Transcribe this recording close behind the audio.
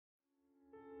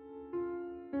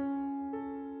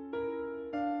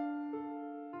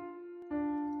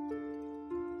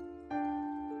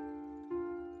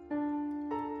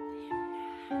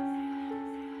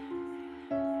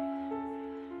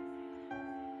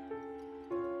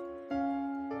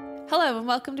Hello and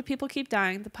welcome to People Keep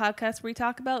Dying, the podcast where we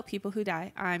talk about people who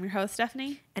die. I'm your host,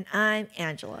 Stephanie. And I'm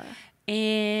Angela.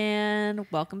 And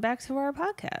welcome back to our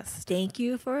podcast. Thank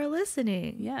you for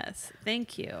listening. Yes,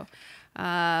 thank you.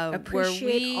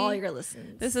 Appreciate all your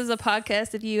listens. This is a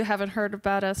podcast, if you haven't heard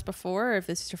about us before, or if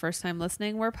this is your first time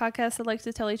listening, we're a podcast that likes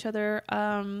to tell each other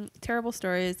terrible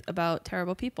stories about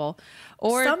terrible people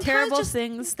or Sometimes terrible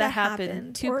things that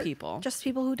happen to or people. Just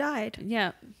people who died.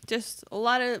 Yeah, just a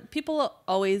lot of people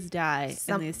always die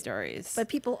in these stories. But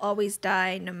people always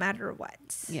die no matter what.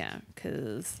 Yeah,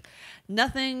 because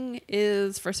nothing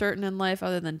is for certain in life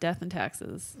other than death and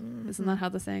taxes. Mm-hmm. Isn't that how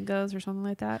the saying goes or something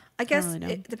like that? I guess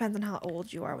it depends on how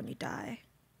old you are when you die.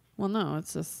 Well, no,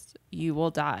 it's just you will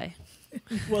die.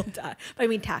 You will die. But I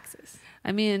mean taxes.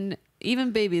 I mean,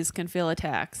 even babies can feel a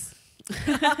tax.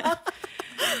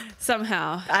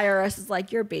 Somehow. The IRS is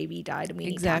like, your baby died.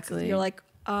 Exactly. Taxes. You're like,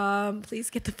 please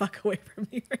get the fuck away from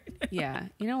me right now. Yeah.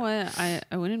 You know what? I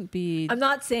wouldn't be... I'm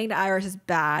not saying the IRS is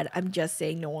bad. I'm just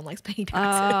saying no one likes paying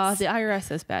taxes. The IRS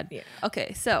is bad. Yeah.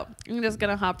 Okay, so I'm just going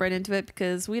to hop right into it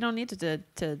because we don't need to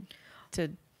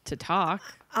talk.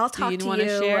 I'll talk to you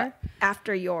share?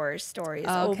 After your stories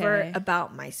over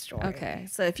about my story. Okay.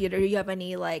 So if you have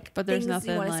any but there's things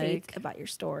nothing you want to say about your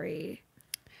story.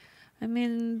 I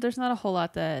mean, there's not a whole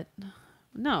lot that...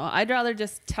 No, I'd rather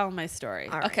just tell my story.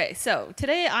 Right. Okay, so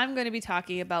today I'm going to be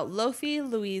talking about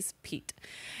Louise Peete.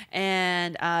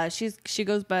 And she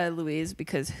goes by Louise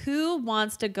because who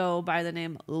wants to go by the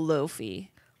name Lofi?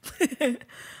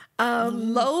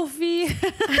 Lofi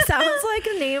sounds like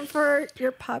a name for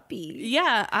your puppy.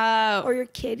 Yeah. Or your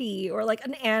kitty or like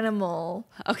an animal.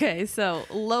 Okay, so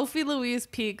Lofi Louise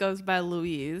Peete goes by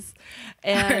Louise.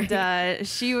 And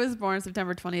she was born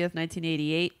September 20th,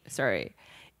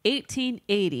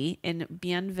 1880 in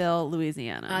Bienville,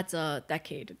 Louisiana. That's a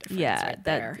decade difference. Yeah, right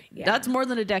there. That's more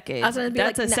than a decade.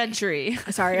 That's a century.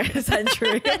 Sorry, a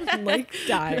century. I'm like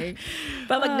dying.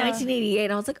 But like 1988,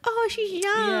 I was like, oh, she's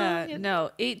young. Yeah, no,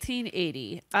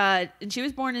 1880. And she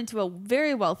was born into a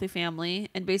very wealthy family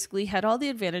and basically had all the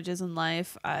advantages in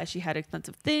life. She had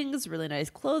expensive things, really nice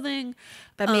clothing.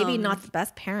 But maybe not the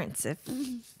best parents. If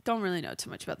Don't really know too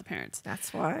much about the parents.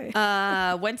 That's why.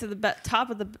 Went to the best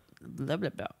top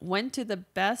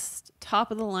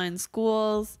of the line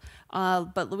schools,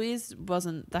 but Louise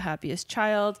wasn't the happiest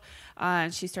child,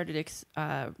 and she started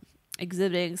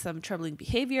exhibiting some troubling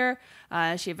behavior.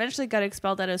 She eventually got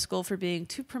expelled out of school for being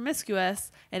too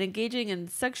promiscuous and engaging in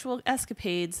sexual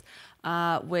escapades,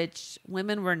 which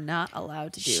women were not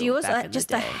allowed to do. She was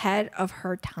just ahead of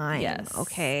her time. Yes.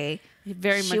 Okay.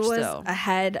 Very much so. She was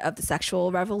ahead of the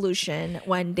sexual revolution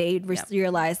when they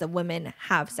realized that women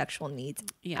have sexual needs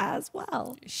as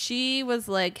well. She was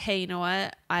like, hey, you know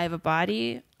what? I have a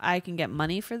body. I can get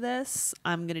money for this.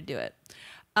 I'm going to do it.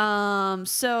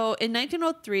 So in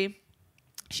 1903,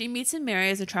 she meets and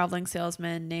marries a traveling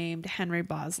salesman named Henry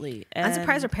Bosley. I'm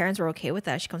surprised her parents were okay with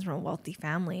that. She comes from a wealthy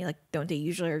family. Like, don't they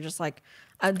usually are just like,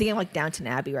 I'm thinking like Downton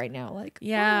Abbey right now. Like,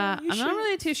 yeah, I'm not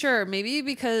really too sure. Maybe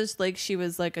because like she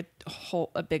was like a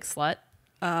big slut.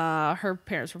 Her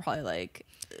parents were probably like,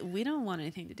 we don't want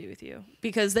anything to do with you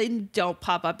because they don't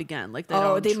pop up again. Like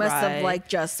they must have like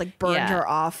just like burned her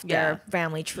off their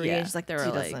family tree. Yeah. And just like they were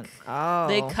like,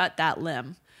 they cut that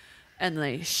limb and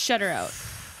they shut her out.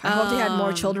 I hope they had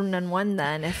more children than one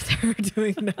then if they were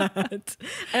doing that.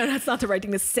 I know that's not the right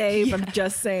thing to say, but I'm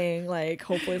just saying, like,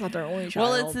 hopefully it's not their only child.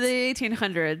 Well, it's the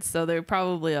 1800s, so there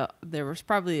was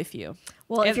probably a few.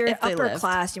 Well, if you're upper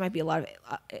class, you might be a lot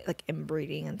of like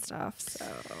inbreeding and stuff. So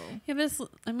yeah, but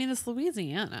it's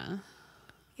Louisiana.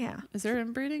 Yeah, is there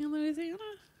inbreeding in Louisiana?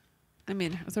 I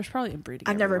mean, there's probably inbreeding.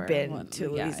 I've never been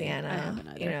to Louisiana. I haven't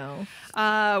either. You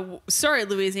know. Sorry,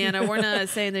 Louisiana. We're not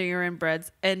saying that you're inbreds.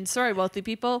 And sorry, wealthy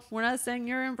people. We're not saying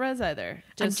you're inbreds either.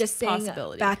 I'm just saying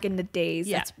back in the days,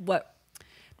 that's what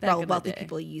wealthy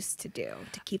people used to do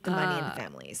to keep the money in the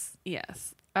families.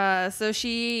 Yes. So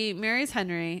she marries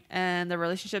Henry, and the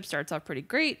relationship starts off pretty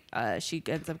great. She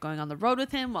ends up going on the road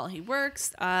with him while he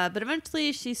works, but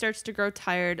eventually she starts to grow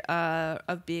tired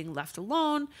of being left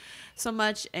alone so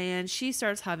much, and she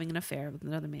starts having an affair with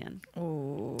another man.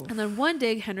 Ooh. And then one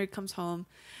day Henry comes home,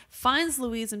 finds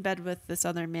Louise in bed with this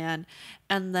other man,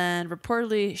 and then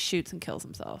reportedly shoots and kills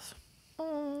himself.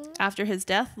 After his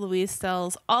death, Louise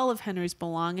sells all of Henry's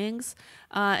belongings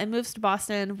and moves to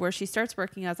Boston, where she starts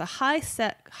working as a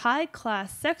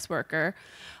high-class sex worker,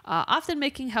 often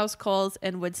making house calls,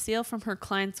 and would steal from her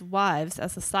clients' wives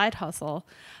as a side hustle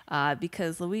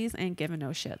because Louise ain't giving no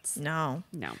shits. No.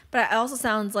 No. But it also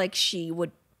sounds like she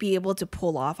would be able to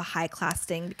pull off a high class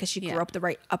thing because she grew up the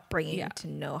right upbringing to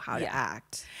know how to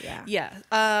act.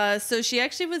 So she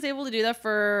actually was able to do that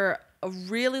for a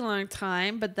really long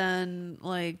time, but then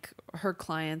like her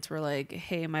clients were like,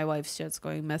 hey, my wife's just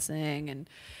going missing and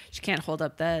she can't hold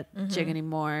up that jig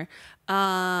anymore.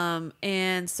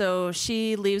 And so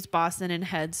she leaves Boston and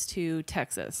heads to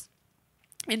Texas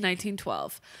in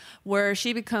 1912, where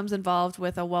she becomes involved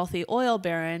with a wealthy oil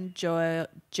baron, Joe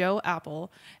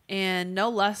Apple, and no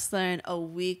less than a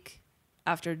week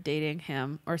after dating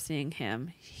him or seeing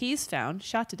him, he's found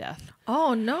shot to death.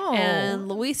 Oh, no. And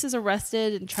Louise is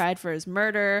arrested and tried for his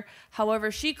murder. However,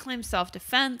 she claims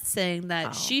self-defense, saying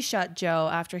that she shot Joe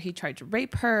after he tried to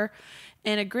rape her.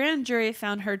 And a grand jury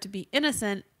found her to be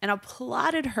innocent and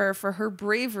applauded her for her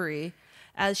bravery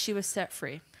as she was set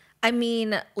free. I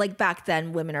mean, like back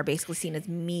then, women are basically seen as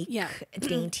meek,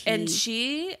 dainty. And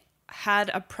she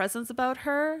had a presence about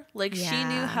her. Like she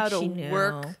knew how to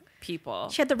work people.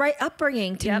 She had the right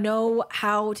upbringing to know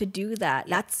how to do that.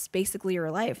 That's basically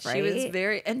her life, right? She was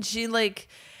very, and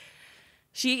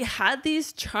she had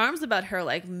these charms about her.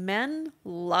 Like men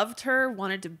loved her,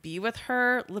 wanted to be with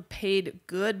her, paid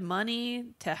good money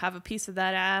to have a piece of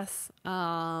that ass.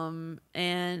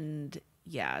 And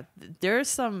yeah, there's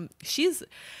some,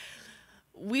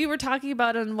 we were talking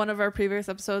about in one of our previous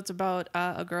episodes about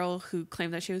a girl who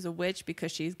claimed that she was a witch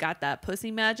because she's got that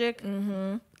pussy magic.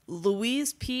 Mm-hmm.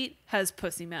 Louise Peete has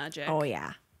pussy magic. Oh,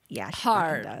 yeah. Yeah, she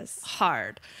fucking does.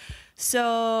 Hard.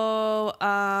 So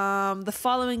the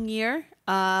following year,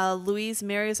 Louise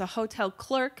marries a hotel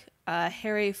clerk,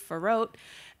 Harry Farrote,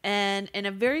 and in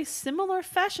a very similar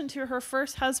fashion to her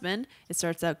first husband, it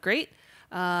starts out great.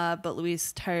 But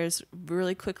Louise tires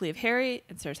really quickly of Harry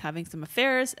and starts having some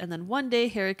affairs. And then one day,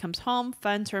 Harry comes home,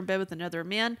 finds her in bed with another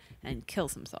man, and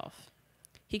kills himself.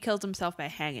 He kills himself by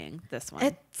hanging this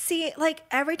one. See, like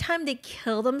every time they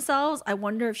kill themselves, I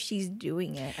wonder if she's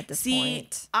doing it at this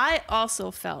point. I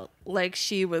also felt like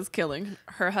she was killing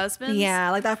her husband.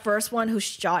 Yeah, like that first one who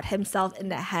shot himself in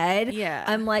the head. Yeah.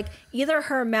 I'm like, either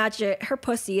her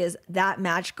pussy is that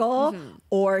magical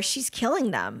or she's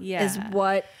killing them is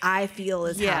what I feel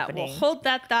is happening. Well, hold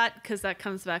that thought because that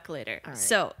comes back later. Right.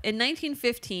 So in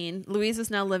 1915, Louise is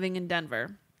now living in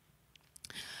Denver.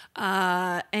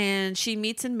 And she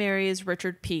meets and marries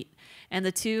Richard Peete, and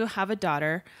the two have a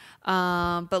daughter.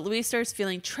 But Louise starts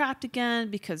feeling trapped again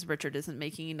because Richard isn't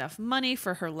making enough money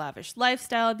for her lavish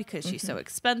lifestyle because she's so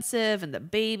expensive and the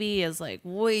baby is like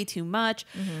way too much.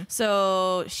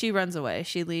 So she runs away.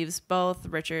 She leaves both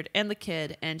Richard and the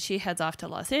kid, and she heads off to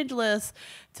Los Angeles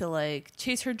to like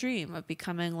chase her dream of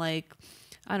becoming like,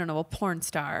 I don't know, a porn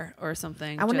star or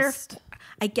something. I wonder if,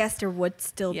 I guess there would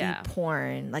still be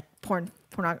porn, like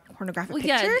pornographic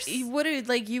pictures.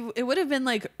 Yeah, it would have been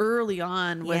like early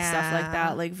on with stuff like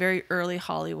that, like very early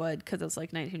Hollywood, because it's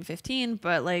like 1915.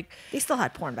 But like they still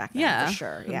had porn back then, for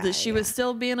sure. Yeah, she was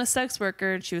still being a sex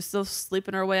worker. And she was still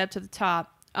sleeping her way up to the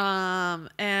top.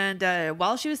 And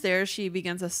while she was there, she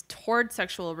begins a torrid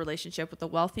sexual relationship with a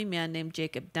wealthy man named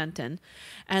Jacob Denton,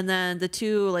 and then the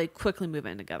two like quickly move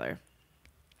in together.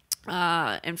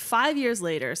 And 5 years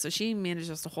later, so she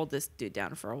manages to hold this dude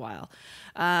down for a while.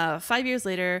 5 years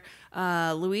later,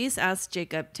 Louise asks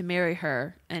Jacob to marry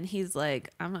her, and he's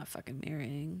like, I'm not fucking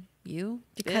marrying you.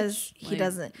 Because he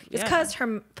doesn't. Because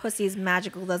her pussy is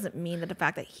magical doesn't mean that the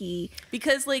fact that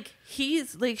because like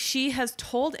he's like, she has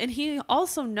told, and he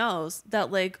also knows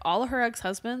that like all of her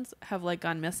ex-husbands have like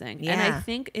gone missing. Yeah. And I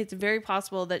think it's very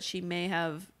possible that she may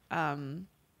have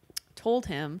told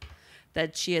him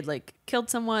that she had like killed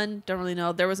someone. Don't really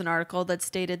know. There was an article that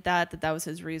stated that was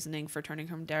his reasoning for turning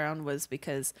him down, was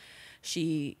because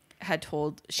she had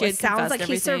told, it sounds like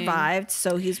everything. He survived,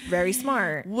 so he's very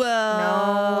smart.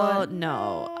 Well,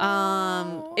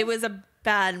 no. It was a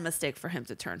bad mistake for him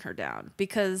to turn her down,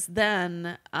 because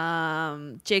then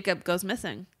Jacob goes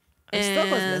missing. And still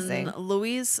goes missing.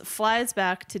 Louise flies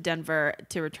back to Denver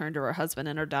to return to her husband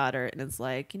and her daughter, and is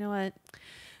like, you know what?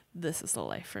 This is the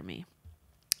life for me.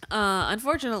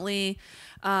 Unfortunately,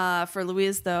 for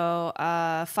Louise, though,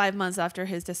 5 months after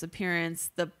his disappearance,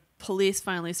 the police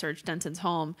finally search Denton's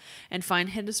home and find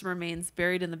his remains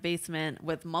buried in the basement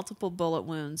with multiple bullet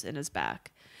wounds in his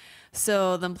back.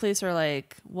 So the police are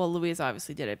like, well, Louise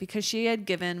obviously did it, because she had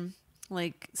given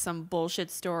like some bullshit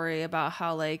story about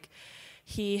how like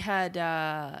he had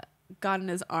gotten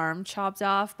his arm chopped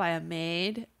off by a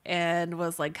maid and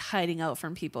was like hiding out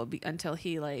from people until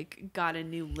he like got a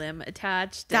new limb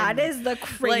attached. That is the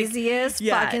craziest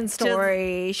fucking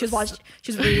story. She was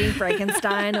reading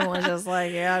Frankenstein and was just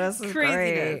like, yeah, this is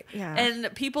great. Yeah.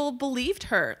 And people believed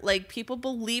her. Like, people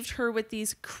believed her with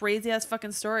these crazy ass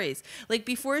fucking stories. Like,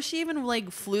 before she even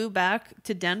like flew back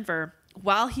to Denver,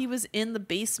 while he was in the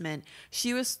basement,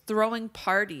 she was throwing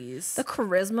parties. The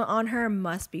charisma on her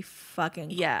must be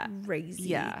fucking crazy.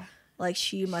 Yeah. Like,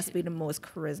 she must be the most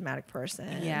charismatic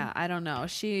person. Yeah, I don't know.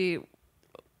 She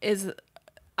is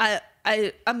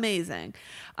amazing.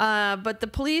 But the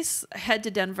police head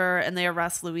to Denver and they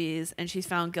arrest Louise, and she's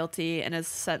found guilty and is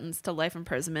sentenced to life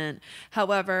imprisonment.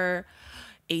 However,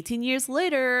 18 years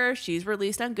later, she's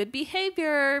released on good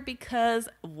behavior because,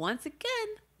 once again,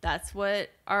 that's what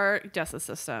our justice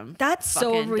system That's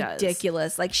so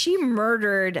ridiculous. Does. Like, she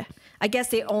murdered, I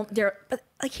guess but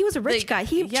like, he was a rich guy.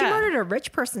 She murdered a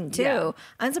rich person too. Yeah.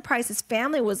 I'm surprised his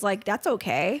family was like, that's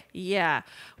okay. Yeah.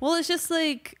 Well, it's just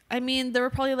like, I mean, they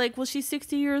were probably like, well, she's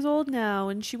 60 years old now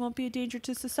and she won't be a danger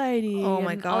to society. Oh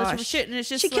my gosh. Shit. And it's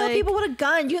just she killed people with a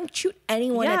gun. You can shoot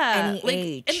anyone at any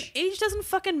age. And age doesn't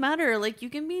fucking matter. Like,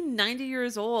 you can be 90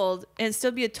 years old and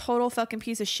still be a total fucking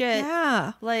piece of shit.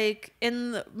 Yeah. Like,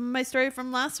 in my story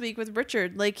from last week with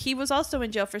Richard, like, he was also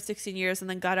in jail for 16 years and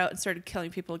then got out and started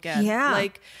killing people again. Yeah.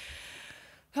 Like,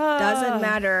 doesn't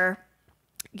matter.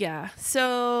 Yeah.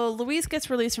 So Louise gets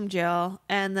released from jail,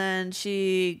 and then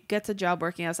she gets a job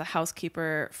working as a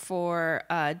housekeeper for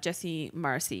Jesse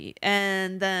Marcy.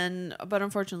 And then, but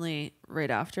unfortunately,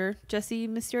 right after, Jesse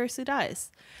mysteriously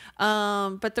dies.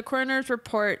 But the coroner's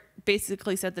report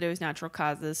basically said that it was natural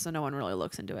causes, so no one really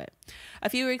looks into it. A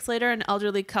few weeks later, an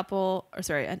elderly coworker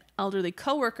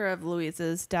of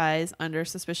Louise's dies under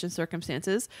suspicious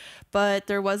circumstances, but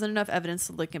there wasn't enough evidence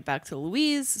to link it back to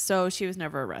Louise, so she was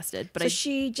never arrested. But so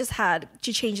she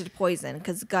changed it to poison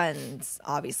because guns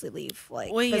obviously leave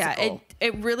physical. Yeah,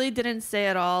 it really didn't say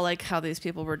at all like how these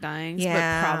people were dying, but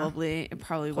it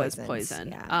probably was poison.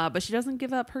 Yeah. But she doesn't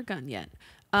give up her gun yet.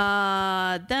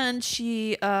 Then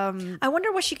she I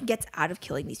wonder what she gets out of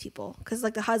killing these people, because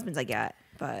like the husbands I get,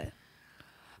 but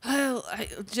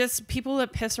just people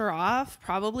that piss her off.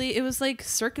 Probably it was like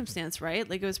circumstance, right?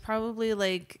 Like, it was probably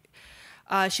like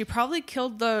she probably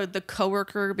killed the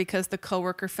coworker because the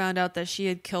coworker found out that she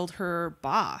had killed her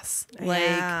boss.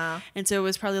 And so it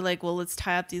was probably like, well, let's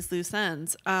tie up these loose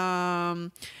ends.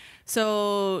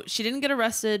 So she didn't get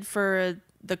arrested for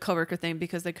the coworker thing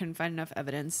because they couldn't find enough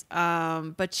evidence.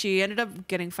 But she ended up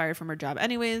getting fired from her job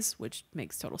anyways, which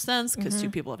makes total sense because two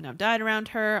people have now died around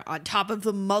her on top of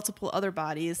the multiple other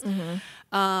bodies.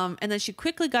 And then she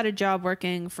quickly got a job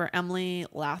working for Emily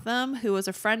Latham, who was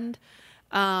a friend,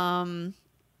 and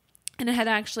it had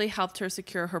actually helped her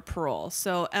secure her parole.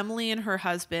 So Emily and her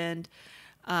husband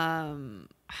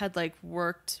had like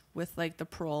worked with like the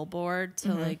parole board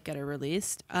to like get her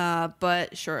released.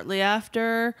 But shortly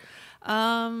after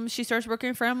she starts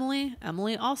working for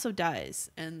Emily also dies,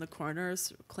 and the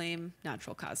coroners claim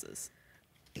natural causes.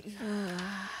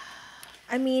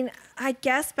 I mean, I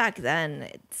guess back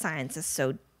then science is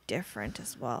so different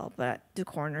as well, but the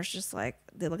coroners just like,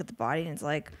 they look at the body and it's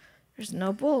like, there's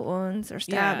no bullet wounds or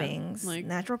stabbings, like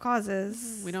natural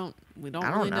causes. We don't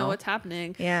really know what's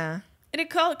happening. Yeah. And it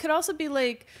could also be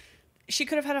like she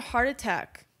could have had a heart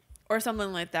attack or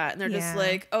something like that. And they're just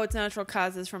like, oh, it's natural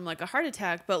causes from like a heart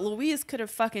attack. But Louise could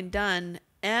have fucking done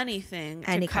anything to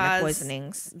cause kind of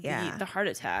poisonings. The heart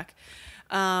attack.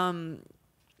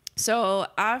 So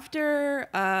after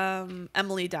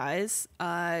Emily dies,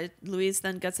 Louise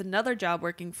then gets another job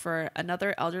working for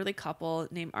another elderly couple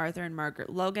named Arthur and Margaret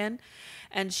Logan.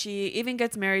 And she even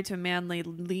gets married to a man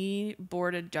named Lee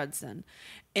Borden Judson.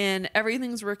 And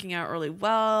everything's working out really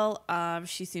well.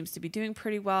 She seems to be doing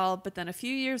pretty well. But then a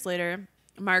few years later,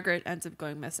 Margaret ends up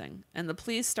going missing. And the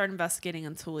police start investigating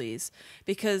into Louise.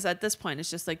 Because at this point, it's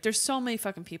just like, there's so many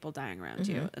fucking people dying around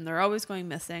you. And they're always going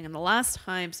missing. And the last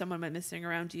time someone went missing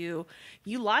around you,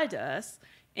 you lied to us.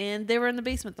 And they were in the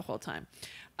basement the whole time.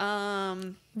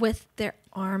 With their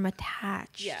arm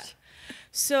attached. Yeah.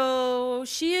 So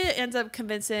she ends up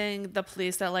convincing the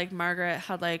police that like Margaret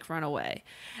had like run away.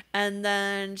 And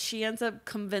then she ends up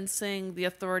convincing the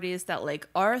authorities that like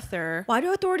Arthur. Why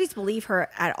do authorities believe her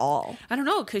at all? I don't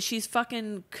know, because she's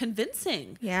fucking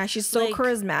convincing. Yeah, she's so like,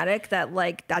 charismatic that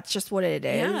like that's just what it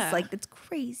is. Yeah. Like, it's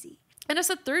crazy. And it's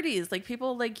the 30s. Like,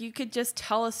 people like, you could just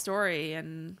tell a story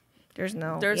and there's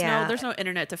no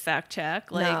internet to fact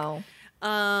check. Like, no.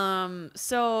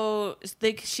 So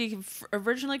she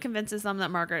originally convinces them that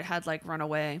Margaret had like run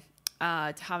away.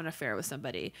 to have an affair with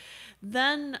somebody.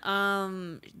 Then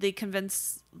they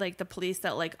convince like the police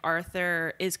that like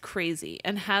Arthur is crazy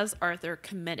and has Arthur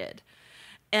committed.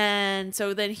 And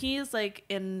so then he's like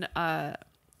in a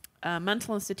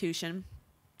mental institution.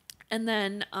 And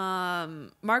then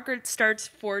Margaret starts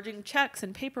forging checks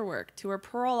and paperwork to her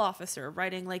parole officer,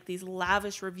 writing like these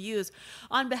lavish reviews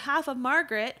on behalf of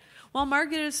Margaret. While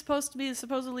Margaret is supposed to be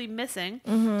supposedly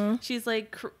missing, she's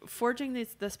like forging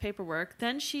this paperwork.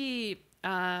 Then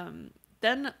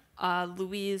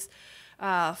Louise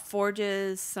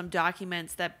forges some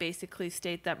documents that basically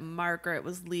state that Margaret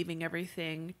was leaving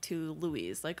everything to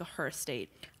Louise, like her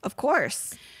estate. Of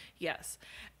course. Yes.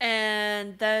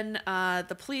 And then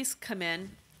the police come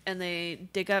in and they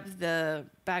dig up the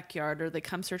backyard, or they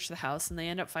come search the house, and they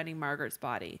end up finding Margaret's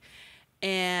body.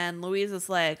 And Louise is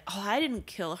like, "Oh, I didn't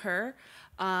kill her.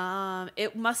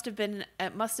 It must have been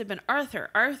Arthur.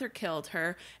 Arthur killed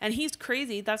her, and he's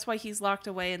crazy. That's why he's locked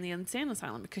away in the insane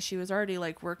asylum, because she was already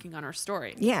like working on her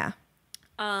story." Yeah.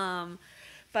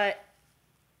 But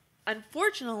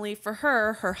unfortunately for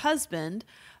her husband,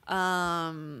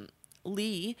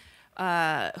 Lee,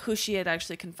 who she had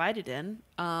actually confided in,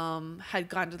 had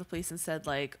gone to the police and said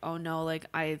like, "Oh no, like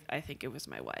I think it was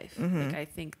my wife. Like I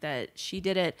think that she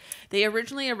did it." They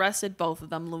originally arrested both of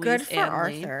them, Louise Good for and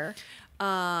Arthur. Lee.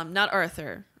 Not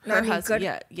Arthur. Her husband.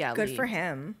 Yeah. Good Lee. for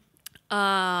him.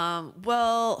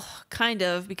 Well, kind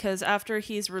of, because after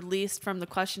he's released from the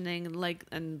questioning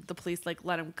and the police like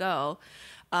let him go,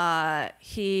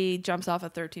 he jumps off a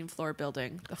 13th floor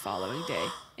building the following day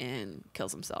and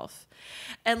kills himself.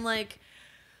 And like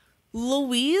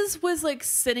Louise was like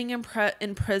sitting in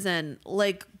prison,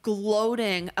 like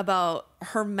gloating about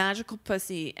her magical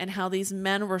pussy and how these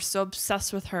men were so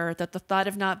obsessed with her that the thought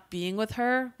of not being with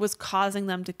her was causing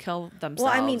them to kill themselves.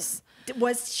 Well, I mean,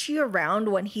 was she around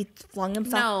when he flung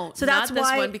himself? No, so that's not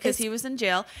this one, because he was in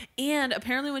jail. And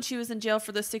apparently when she was in jail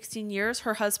for the 16 years,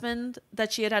 her husband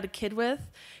that she had a kid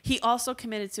with, he also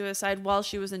committed suicide while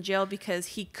she was in jail because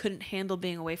he couldn't handle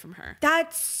being away from her.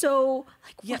 That's so,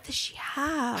 like, what does she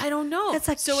have? I don't know. It's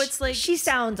like, so it's like, she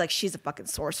sounds like she's a fucking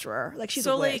sorcerer. Like she's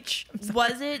a witch.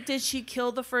 Like, did she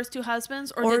kill the first two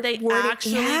husbands, or did they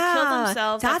actually kill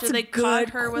themselves after they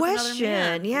caught her with another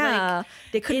man? Yeah. Like,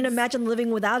 they couldn't imagine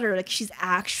living without her. Like she's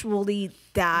actually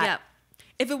that. Yeah.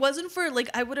 If it wasn't for, like,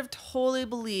 I would have totally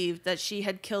believed that she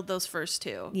had killed those first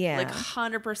two. Yeah. Like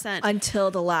 100%.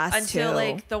 Until the last two. Until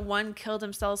like the one killed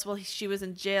himself while she was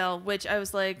in jail, which I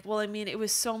was like, well, I mean, it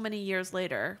was so many years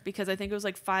later, because I think it was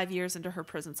like 5 years into her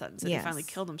prison sentence and he finally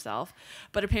killed himself.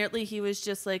 But apparently he was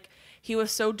just like, he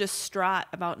was so distraught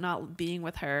about not being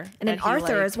with her. And then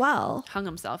Arthur like, as well. Hung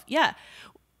himself. Yeah.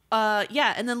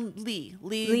 And then Lee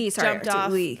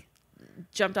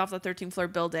jumped off the 13th floor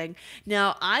building.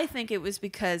 Now, I think it was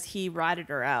because he ratted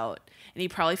her out, and he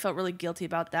probably felt really guilty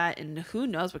about that. And who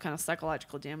knows what kind of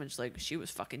psychological damage like she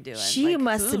was fucking doing. She like,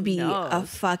 must be a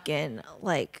fucking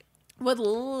like. Would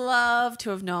love to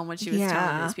have known what she was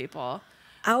telling these people.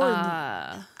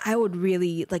 I would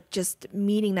really like, just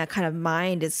meeting that kind of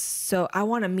mind is so. I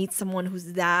want to meet someone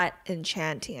who's that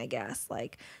enchanting. I guess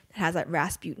like that has that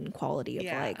Rasputin quality of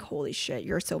like, holy shit,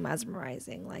 you're so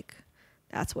mesmerizing. Like.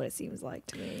 That's what it seems like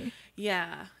to me.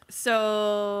 Yeah.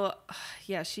 So,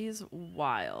 yeah, she's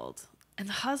wild. And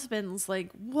the husband's like,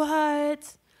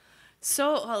 what?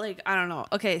 So, like, I don't know.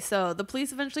 Okay, so the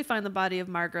police eventually find the body of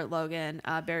Margaret Logan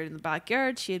buried in the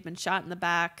backyard. She had been shot in the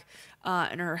back,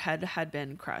 and her head had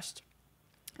been crushed.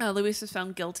 Louise was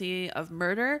found guilty of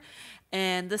murder,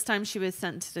 and this time she was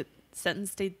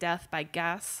sentenced to death by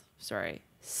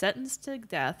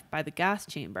the gas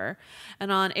chamber.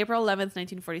 And on April 11th,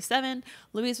 1947,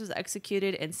 Louise was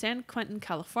executed in San Quentin,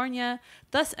 California,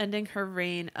 thus ending her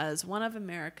reign as one of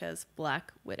America's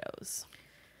Black Widows.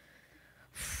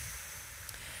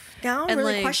 Now I'm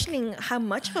really questioning how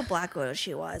much of a Black Widow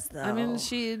she was, though. I mean,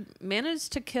 she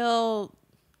managed to kill...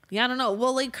 Yeah, I don't know.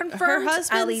 Well, like, confirmed her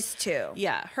husband, at least two.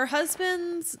 Yeah, her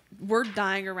husbands were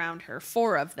dying around her,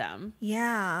 4 of them.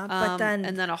 Yeah, but then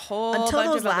and then a whole until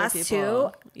bunch those of other last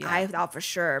people. two, I thought for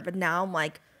sure. But now I'm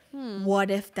like, what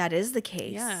if that is the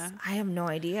case? Yeah, I have no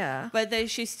idea. But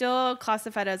she's still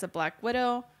classified as a Black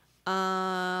Widow.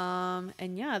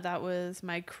 And yeah, that was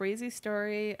my crazy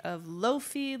story of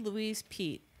Lofi Louise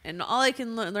Peete. And all I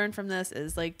can learn from this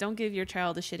is like, don't give your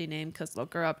child a shitty name because they'll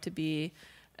grow up to be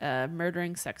a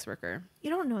murdering sex worker. You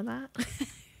don't know that.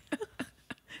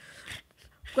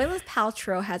 Gwyneth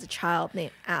Paltrow has a child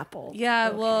named Apple. Yeah,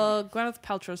 okay. Well, Gwyneth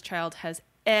Paltrow's child has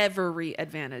every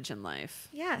advantage in life.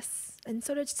 Yes. And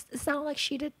so it's not like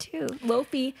she did too.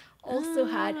 Lofi also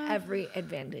had every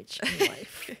advantage in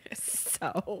life.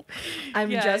 So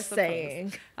I'm just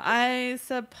saying. I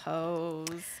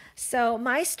suppose. So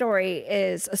my story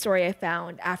is a story I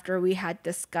found after we had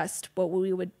discussed what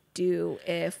we would do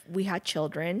if we had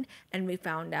children and we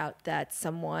found out that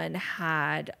someone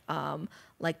had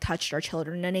like touched our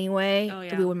children in any way. Oh,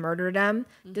 yeah. We would murder them.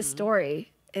 This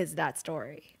story is that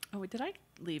story. Oh, did I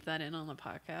leave that in on the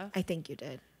podcast? I think you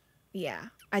did. Yeah.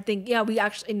 I think, yeah, we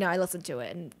actually, no, I listened to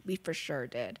it and we for sure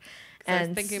did. And I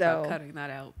was thinking about cutting that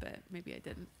out, but maybe I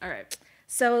didn't. All right.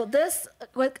 So this,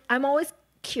 like, I'm always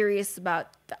curious about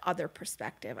the other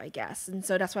perspective, I guess. And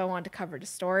so that's why I wanted to cover the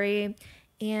story.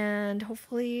 And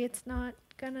hopefully it's not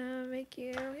gonna make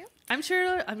you. Yeah. I'm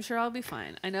sure I'll be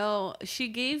fine. I know she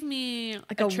gave me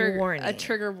like a trigger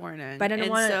warning, but I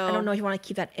don't know if you want to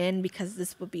keep that in because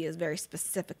this would be a very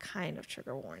specific kind of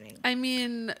trigger warning. I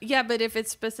mean, yeah, but if it's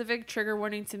specific trigger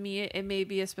warning to me, it may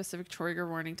be a specific trigger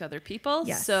warning to other people.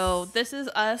 Yes. So this is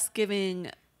us giving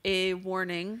a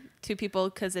warning to people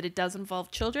because it does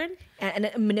involve children and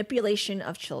a manipulation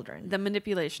of children. The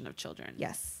manipulation of children.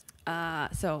 Yes.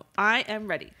 So I am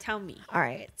ready. Tell me. All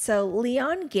right. So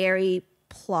Leon Gary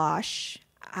Plauche.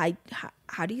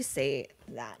 How do you say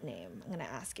that name? I'm going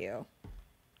to ask you.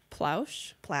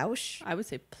 Plauche? Plauche? I would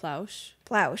say Plauche.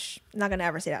 Plauche. I'm not going to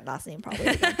ever say that last name probably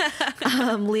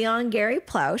again. Leon Gary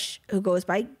Plauche, who goes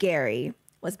by Gary,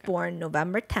 was born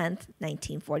November 10th,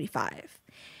 1945.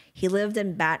 He lived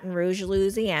in Baton Rouge,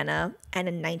 Louisiana, and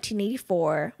in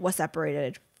 1984 was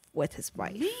separated with his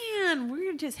wife. Man,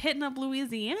 we're just hitting up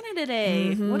Louisiana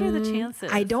today. What are the chances?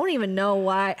 I don't even know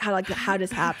how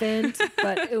this happened,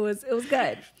 but it was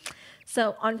good.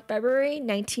 So on February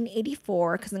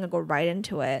 1984, because I'm gonna go right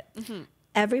into it,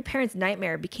 every parent's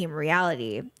nightmare became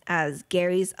reality as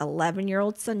Gary's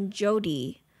 11-year-old son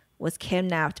Jody was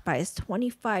kidnapped by his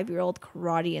 25-year-old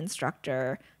karate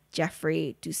instructor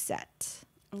Jeffrey Doucette.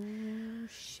 Oh,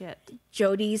 shit.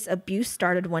 Jody's abuse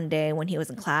started one day when he was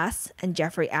in class, and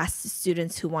Jeffrey asked the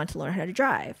students who wanted to learn how to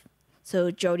drive.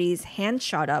 So Jody's hand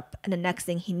shot up, and the next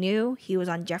thing he knew, he was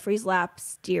on Jeffrey's lap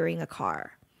steering a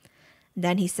car.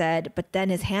 Then he said, but then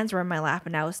his hands were in my lap,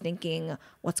 and I was thinking,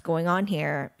 what's going on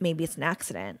here? Maybe it's an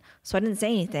accident. So I didn't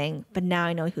say anything, but now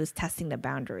I know he was testing the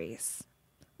boundaries,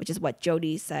 which is what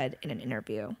Jody said in an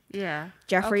interview. Yeah.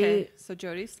 Jeffrey. Okay, so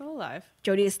Jody's still alive.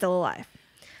 Jody is still alive.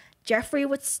 Jeffrey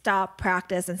would stop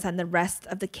practice and send the rest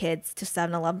of the kids to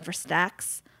 7-Eleven for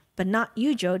snacks. But not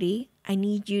you, Jody. I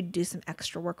need you to do some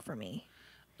extra work for me.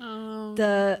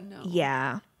 No.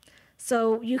 Yeah.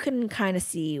 So you can kind of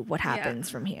see what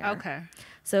happens from here. Okay.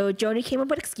 So Jody came up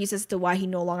with excuses as to why he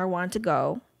no longer wanted to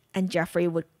go. And Jeffrey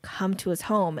would come to his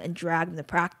home and drag him to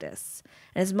practice.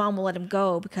 And his mom would let him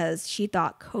go because she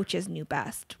thought coaches knew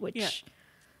best, which... Yeah.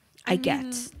 I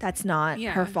get. That's not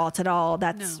her fault at all.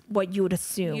 That's what you would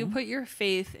assume. You put your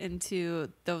faith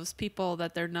into those people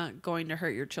that they're not going to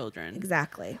hurt your children.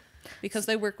 Exactly. Because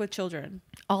they work with children.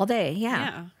 All day,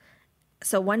 yeah.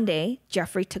 So one day,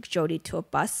 Jeffrey took Jody to a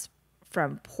bus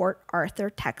from Port Arthur,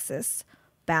 Texas,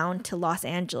 bound to Los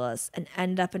Angeles, and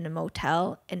ended up in a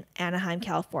motel in Anaheim,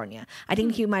 California. I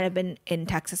think he might have been in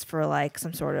Texas for like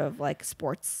some sort of like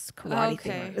sports karate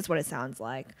thing. Is what it sounds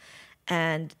like.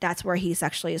 And that's where he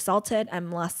sexually assaulted and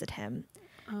molested him.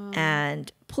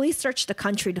 And police searched the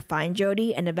country to find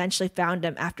Jody and eventually found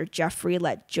him after Jeffrey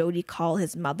let Jody call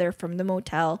his mother from the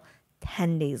motel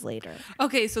 10 days later.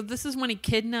 Okay, so this is when he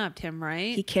kidnapped him,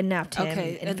 right? He kidnapped him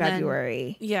in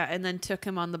February. And then took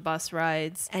him on the bus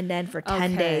rides. And then for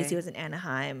 10 days, he was in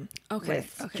Anaheim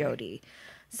with Jody.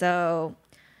 So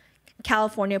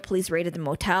California police raided the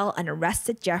motel and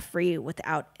arrested Jeffrey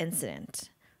without incident.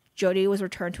 Jody was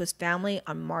returned to his family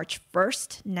on March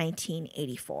 1st,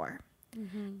 1984.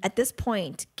 At this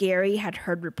point, Gary had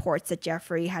heard reports that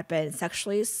Jeffrey had been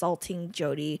sexually assaulting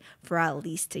Jody for at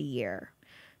least a year.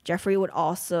 Jeffrey would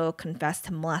also confess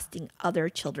to molesting other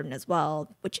children as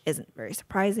well, which isn't very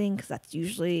surprising because that's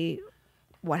usually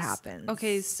what happens.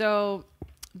 Okay, so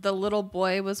the little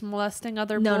boy was molesting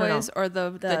other boys, or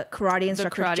the karate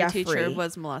instructor, the karate Jeffrey, teacher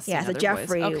was molesting other boys? Yeah, so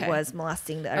Jeffrey was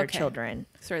molesting the other children.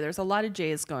 Sorry, there's a lot of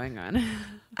J's going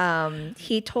on.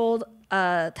 He told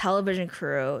a television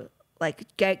crew,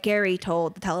 Gary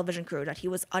told the television crew that he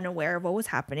was unaware of what was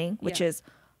happening, which is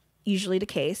usually the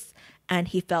case, and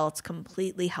he felt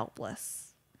completely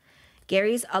helpless.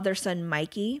 Gary's other son,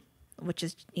 Mikey, which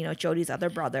is, Jody's other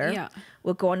brother,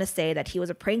 would go on to say that he was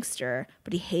a prankster,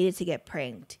 but he hated to get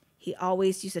pranked. He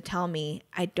always used to tell me,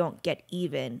 I don't get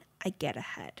even, I get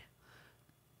ahead.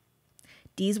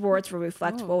 These words will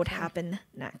reflect what would happen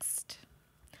next.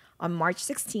 On March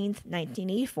 16th,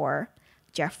 1984,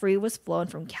 Jeffrey was flown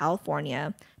from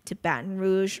California to Baton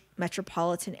Rouge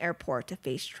Metropolitan Airport to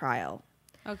face trial.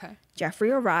 Okay.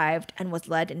 Jeffrey arrived and was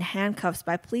led in handcuffs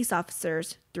by police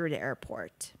officers through the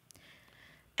airport.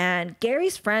 And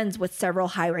Gary's friends with several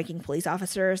high-ranking police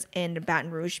officers in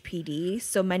Baton Rouge PD,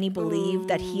 so many believe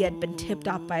that he had been tipped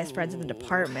off by his friends in the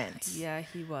department. Yeah,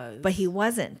 he was. But he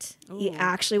wasn't. Ooh. He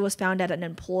actually was found out an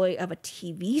employee of a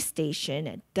TV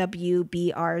station, WBRZ-TV,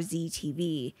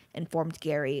 informed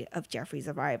Gary of Jeffrey's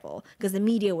arrival. Because the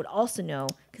media would also know,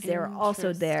 because they were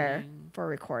also there for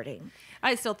recording.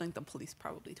 I still think the police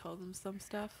probably told him some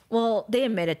stuff. Well, they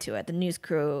admitted to it. The news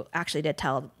crew actually did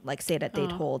say that they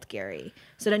told Gary.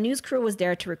 So the news crew was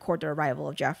there to record the arrival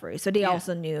of Jeffrey. So they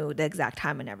also knew the exact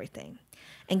time and everything.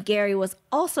 And Gary was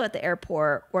also at the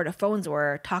airport where the phones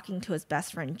were, talking to his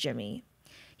best friend, Jimmy.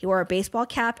 He wore a baseball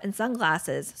cap and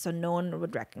sunglasses, so no one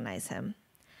would recognize him.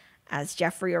 As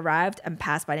Jeffrey arrived and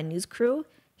passed by the news crew,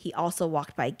 he also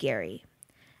walked by Gary.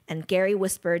 And Gary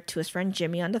whispered to his friend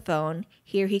Jimmy on the phone,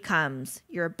 "Here he comes.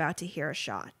 You're about to hear a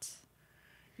shot."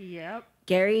 Yep.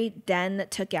 Gary then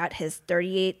took out his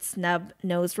 .38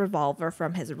 snub-nosed revolver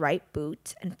from his right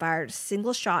boot and fired a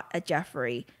single shot at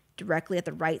Jeffrey, directly at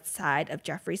the right side of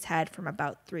Jeffrey's head from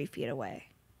about 3 feet away.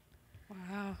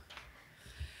 Wow.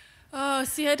 Oh,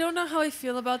 see, I don't know how I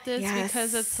feel about this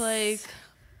because it's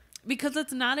because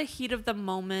it's not a heat of the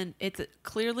moment. It's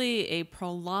clearly a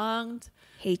prolonged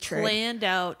hatred, planned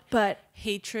out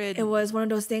hatred. It was one of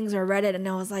those things where I read it and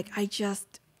I was like, I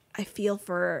feel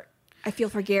for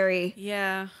Gary.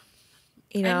 Yeah.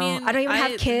 You know, I don't even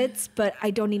have kids, but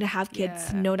I don't need to have kids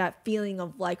to know that feeling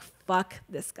of like, fuck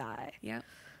this guy. Yeah.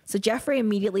 So Jeffrey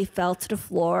immediately fell to the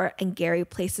floor and Gary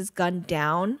placed his gun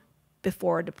down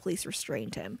before the police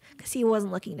restrained him because he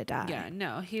wasn't looking to die. Yeah,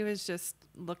 no, he was just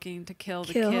looking to kill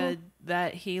the kid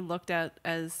that he looked at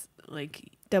as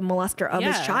like the molester of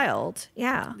his child.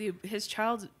 Yeah. The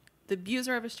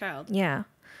abuser of his child. Yeah.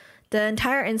 The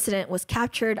entire incident was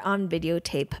captured on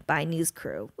videotape by news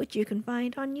crew, which you can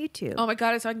find on YouTube. Oh my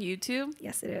God, it's on YouTube?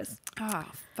 Yes, it is. Oh,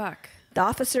 fuck. The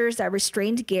officers that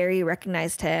restrained Gary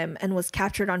recognized him and was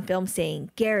captured on film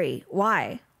saying, "Gary,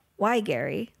 why? Why,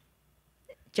 Gary?"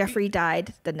 Jeffrey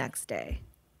died the next day.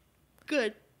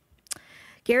 Good.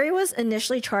 Gary was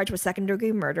initially charged with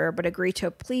second-degree murder, but agreed to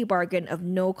a plea bargain of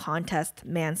no contest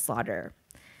manslaughter.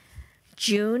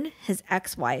 June, his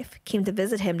ex-wife, came to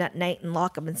visit him that night in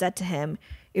lockup and said to him,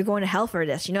 "You're going to hell for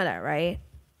this. You know that, right?"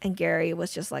 And Gary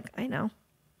was just like, "I know."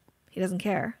 He doesn't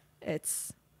care.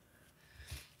 It's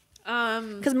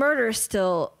because murder is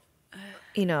still,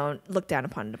 looked down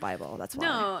upon in the Bible. That's why.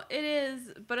 No, it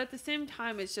is. But at the same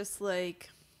time, it's just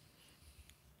like,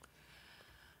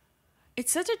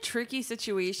 it's such a tricky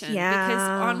situation. Yeah. Because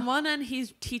on one end,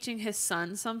 he's teaching his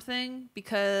son something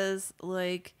because,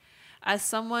 like, as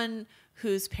someone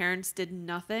whose parents did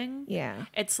nothing,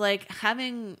 it's like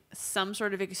having some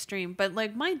sort of extreme. But,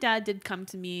 like, my dad did come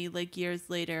to me, like, years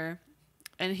later,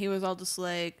 and he was all just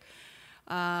like,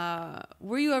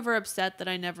 were you ever upset that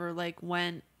I never, like,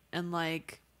 went and,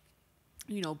 like,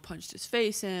 punched his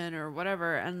face in or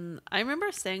whatever? And I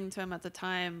remember saying to him at the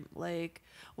time, like,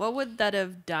 what would that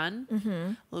have done?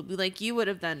 Mm-hmm. Like, you would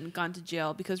have then gone to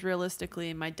jail because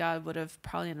realistically, my dad would have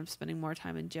probably ended up spending more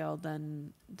time in jail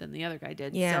than the other guy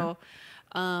did. Yeah. So,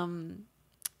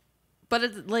 but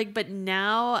it's like, but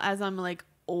now as I'm like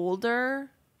older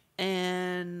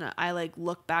and I like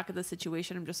look back at the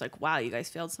situation, I'm just like, wow, you guys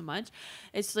failed so much.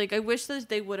 It's like, I wish that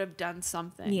they would have done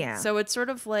something. Yeah. So it's sort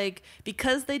of like,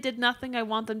 because they did nothing, I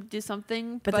want them to do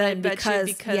something. But then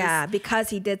because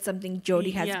he did something,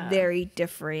 Jody has very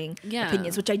differing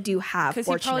opinions, which I do have, because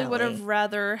he probably would have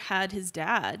rather had his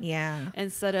dad. Yeah.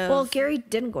 Instead of. Well, Gary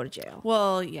didn't go to jail.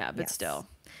 Well, yeah, but still.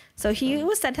 So he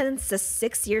was sentenced to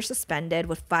 6 years suspended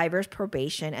with 5 years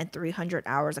probation and 300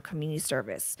 hours of community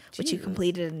service, which he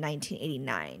completed in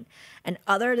 1989. And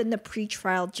other than the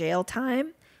pretrial jail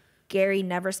time, Gary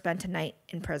never spent a night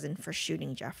in prison for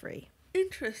shooting Jeffrey.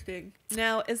 Interesting.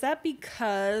 Now, is that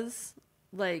because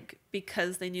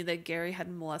they knew that Gary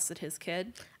had molested his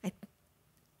kid?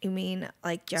 You mean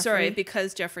like Jeffrey? Sorry,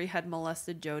 because Jeffrey had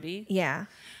molested Jody? Yeah.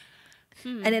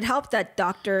 And it helped that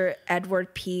Dr.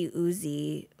 Edward P.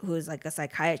 Uzi, who is like a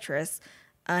psychiatrist,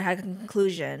 had a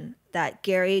conclusion that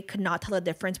Gary could not tell the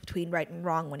difference between right and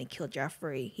wrong when he killed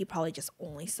Jeffrey. He probably just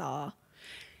only saw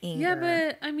anger. Yeah,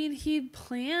 but I mean, he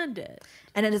planned it.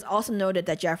 And it is also noted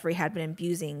that Jeffrey had been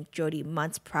abusing Jody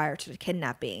months prior to the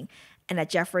kidnapping, and that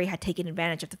Jeffrey had taken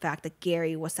advantage of the fact that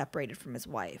Gary was separated from his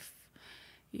wife.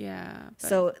 Yeah.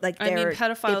 So like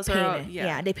pedophiles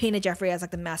they painted Jeffrey as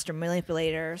like the master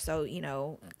manipulator. So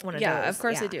one of those. Of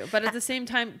course they do. But at the same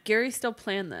time, Gary still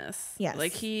planned this. Yes.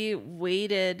 Like he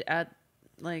waited at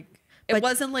it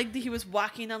wasn't like he was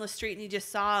walking down the street and he just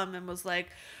saw him and was like,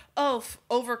 oh,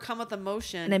 overcome with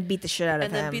emotion. And then beat the shit out of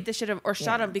him. And then beat the shit out of him or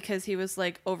shot him because he was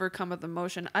like overcome with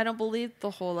emotion. I don't believe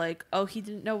the whole he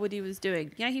didn't know what he was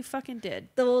doing. Yeah, he fucking did.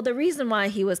 The reason why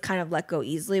he was kind of let go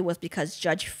easily was because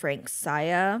Judge Frank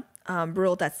Saya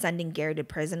ruled that sending Gary to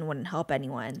prison wouldn't help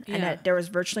anyone. And that there was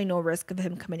virtually no risk of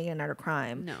him committing another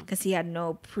crime. No. Because he had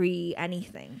no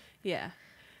pre-anything. Yeah.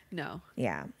 No.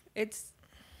 Yeah. It's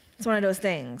one of those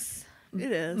things. It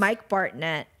is. Mike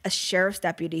Bartnett, a sheriff's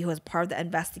deputy who was part of the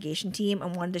investigation team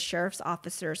and one of the sheriff's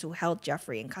officers who held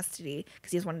Jeffrey in custody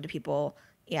because he was one of the people,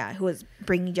 who was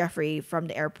bringing Jeffrey from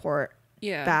the airport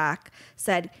back,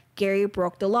 said Gary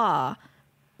broke the law,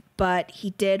 but he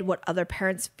did what other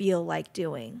parents feel like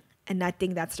doing. And I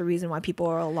think that's the reason why people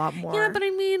are a lot more. Yeah, but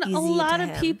I mean, a lot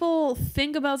of people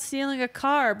think about stealing a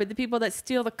car, but the people that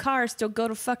steal the car still go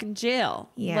to fucking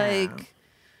jail. Yeah.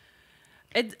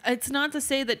 It's not to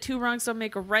say that two wrongs don't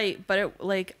make a right, but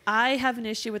I have an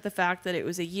issue with the fact that it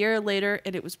was a year later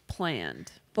and it was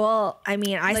planned. Well, I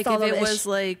mean, I saw it was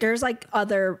there's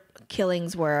other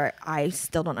killings where I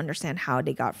still don't understand how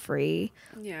they got free.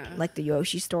 Yeah, like the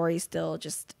Yoshi story still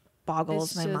just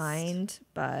boggles my mind.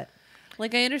 But I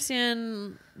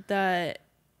understand that,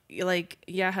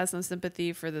 has some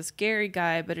sympathy for this Gary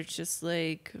guy, but it's just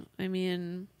I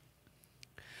mean.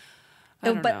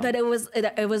 But it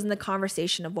was in the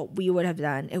conversation of what we would have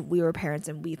done if we were parents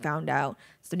and we found out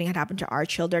something had happened to our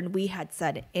children. We had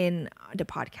said in the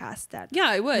podcast that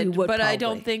I would but probably. I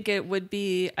don't think it would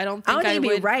be. I don't think I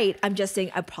would be right. I'm just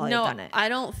saying I'd probably have done it. I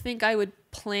don't think I would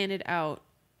plan it out.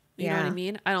 You know what I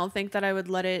mean? I don't think that I would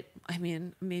let it. I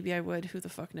mean, maybe I would. Who the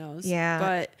fuck knows? Yeah,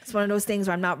 but it's one of those things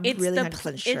where I'm not really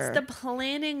 100% sure. It's the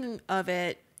planning of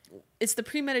it. It's the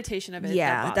premeditation of it.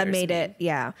 Yeah, that made it.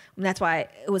 Yeah, and that's why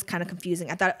it was kind of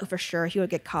confusing. I thought for sure he would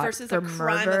get caught versus for a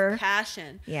crime murder. Of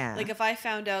passion. Yeah, if I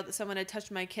found out that someone had touched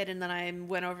my kid and then I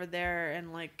went over there and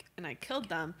I killed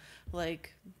them, I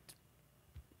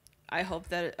hope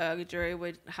that a jury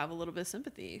would have a little bit of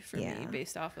sympathy for me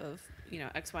based off of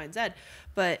X, Y, and Z.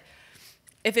 But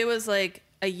if it was a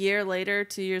year later,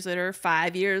 2 years later,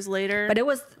 5 years later. But it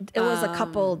was a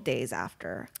couple days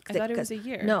after. I thought it was a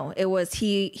year. No, it was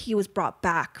he was brought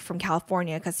back from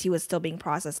California because he was still being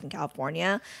processed in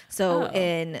California. So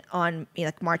on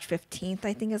March 15th,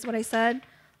 I think is what I said.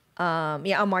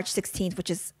 On March 16th, which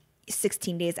is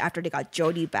 16 days after they got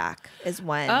Jody back, is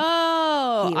when.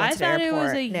 Oh, he went I to the thought airport. it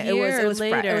was a year it was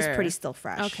later. It was pretty still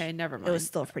fresh. Okay, never mind. It was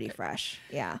still pretty fresh.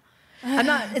 Yeah. I'm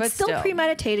not. It's still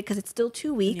premeditated because it's still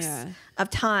 2 weeks of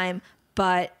time,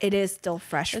 but it is still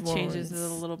fresh. It changes it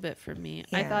a little bit for me.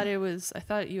 Yeah. I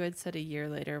thought you had said a year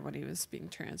later when he was being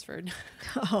transferred.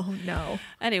 Oh no.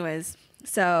 Anyways,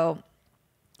 so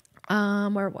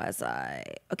where was I?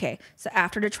 Okay, so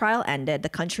after the trial ended, the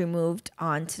country moved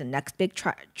on to the next big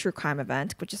true crime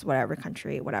event, which is whatever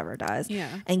does.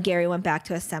 Yeah. And Gary went back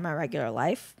to a semi-regular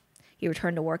life. He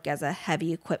returned to work as a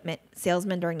heavy equipment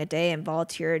salesman during the day and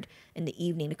volunteered in the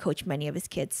evening to coach many of his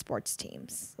kids' sports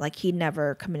teams. He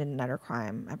never committed another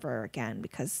crime ever again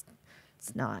because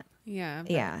it's not. Yeah.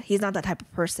 Yeah, he's not that type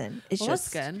of person. It's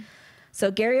just that's good.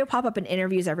 So Gary would pop up in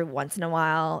interviews every once in a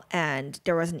while, and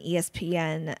there was an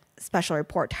ESPN special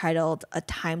report titled "A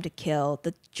Time to Kill: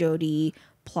 The Gary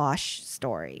Plauche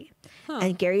Story." Huh.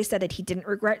 And Gary said that he didn't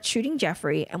regret shooting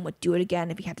Jeffrey and would do it again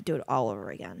if he had to do it all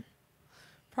over again.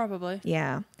 Probably.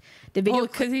 Yeah. The video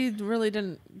because he really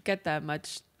didn't get that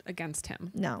much against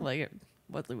him. No. It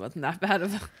wasn't that bad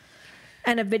of a...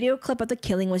 And a video clip of the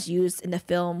killing was used in the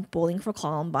film Bowling for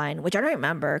Columbine, which I don't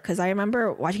remember because I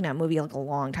remember watching that movie a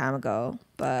long time ago.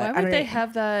 But why would they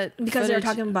have that? Because they were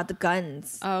talking about the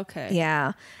guns. Oh, okay.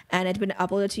 Yeah. And it's been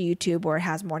uploaded to YouTube where it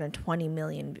has more than 20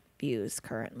 million views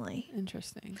currently.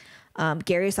 Interesting.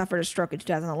 Gary suffered a stroke in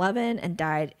 2011 and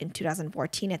died in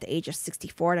 2014 at the age of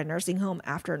 64 at a nursing home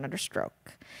after another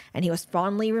stroke. And he was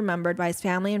fondly remembered by his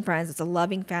family and friends as a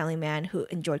loving family man who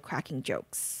enjoyed cracking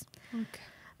jokes. Okay.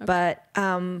 But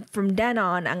from then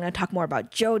on, I'm going to talk more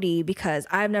about Jody because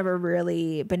I've never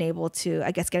really been able to, I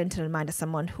guess, get into the mind of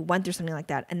someone who went through something like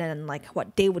that and then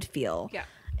what they would feel. Yeah.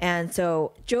 And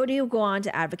so Jody will go on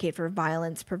to advocate for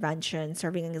violence prevention,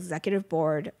 serving on the executive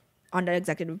board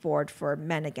for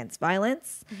Men Against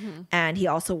Violence. Mm-hmm. And he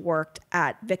also worked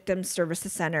at Victim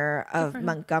Services Center of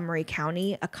Montgomery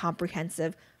County, a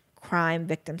comprehensive crime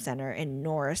victim center in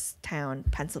Norristown,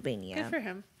 Pennsylvania. Good for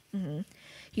him. Mm-hmm.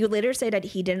 He would later say that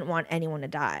he didn't want anyone to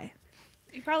die.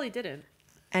 He probably didn't.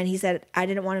 And he said, I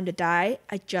didn't want him to die.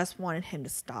 I just wanted him to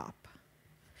stop.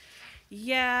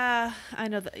 Yeah, I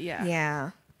know that. Yeah.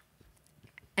 Yeah.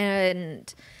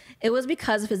 And it was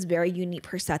because of his very unique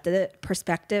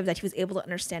perspective that he was able to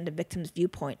understand the victim's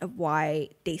viewpoint of why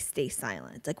they stay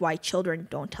silent, like why children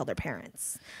don't tell their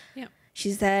parents. Yeah.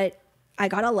 She said, I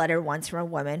got a letter once from a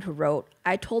woman who wrote,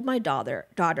 I told my daughter,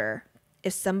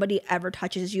 if somebody ever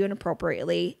touches you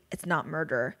inappropriately, it's not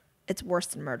murder. It's worse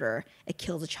than murder. It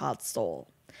kills a child's soul.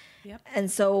 Yep.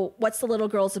 And so what's the little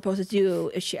girl supposed to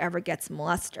do if she ever gets a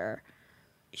molester?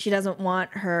 She doesn't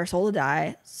want her soul to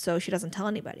die, so she doesn't tell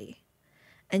anybody.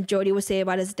 And Jody would say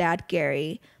about his dad,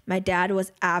 Gary, my dad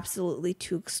was absolutely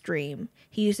too extreme.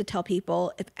 He used to tell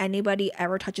people, if anybody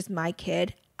ever touches my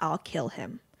kid, I'll kill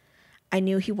him. I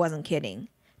knew he wasn't kidding.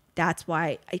 That's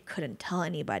why I couldn't tell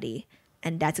anybody.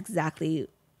 And that's exactly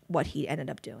what he ended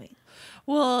up doing.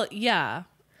 Well, yeah.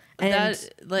 And that,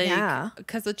 like,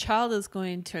 because the child is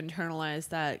going to internalize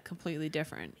that completely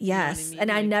different. Yes. You know what I mean? And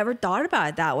like, I never thought about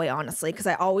it that way, honestly, because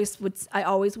I always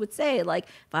would say, like,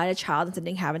 if I had a child and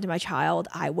something happened to my child,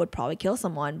 I would probably kill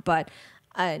someone. But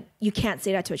you can't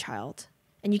say that to a child.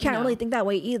 And you can't really think that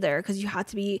way either, because it has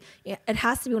to be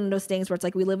one of those things where it's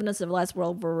like we live in a civilized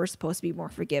world where we're supposed to be more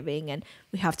forgiving and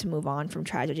we have to move on from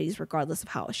tragedies regardless of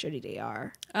how shitty they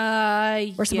are.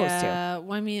 We're supposed to.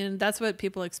 Well, I mean, that's what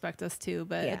people expect us to.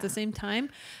 But at the same time,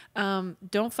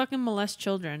 don't fucking molest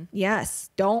children.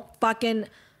 Yes. Don't fucking,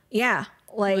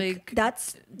 like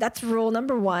that's rule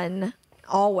number one,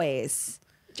 always.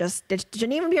 Just, it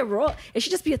shouldn't even be a rule. It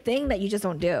should just be a thing that you just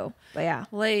don't do. But yeah.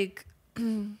 Like...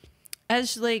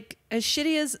 as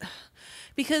shitty as,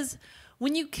 because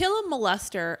when you kill a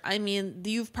molester, I mean,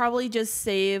 you've probably just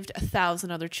saved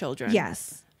 1,000 other children.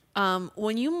 Yes.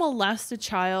 When you molest a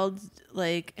child,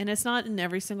 like, and it's not in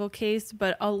every single case,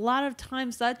 but a lot of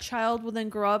times that child will then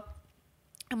grow up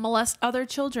and molest other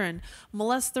children,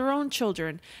 molest their own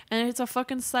children. And it's a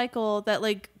fucking cycle that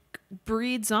like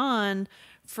breeds on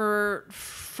for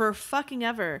fucking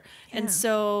ever. Yeah. And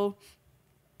so...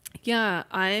 yeah,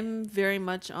 I'm very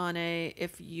much on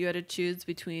if you had to choose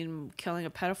between killing a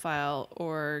pedophile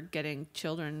or getting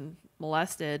children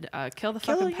molested, kill the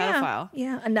fucking pedophile.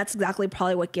 Yeah, and that's exactly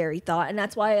probably what Gary thought. And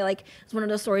that's why, like, it's one of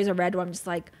those stories I read where I'm just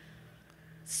like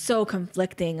so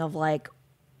conflicting of like,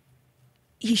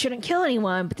 he shouldn't kill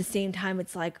anyone, but at the same time,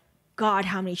 it's like, God,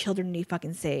 how many children did he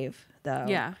fucking save, though?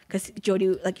 Yeah. Because Jody,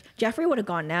 like, Jeffrey would have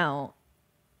gone now.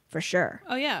 For sure.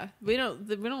 Oh yeah, we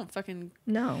don't fucking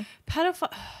They don't.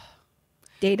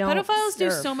 Pedophiles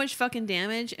do so much fucking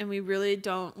damage, and we really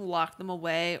don't lock them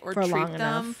away or treat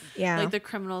them like the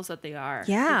criminals that they are.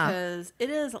 Yeah, because it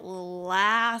is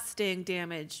lasting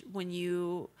damage when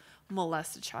you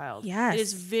molest a child. Yes, it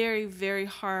is very, very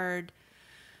hard.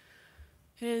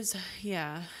 It is.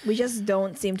 Yeah, we just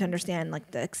don't seem to understand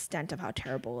like the extent of how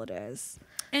terrible it is.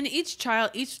 And each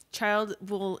child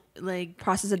will like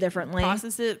process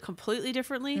it completely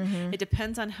differently. Mm-hmm. It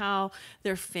depends on how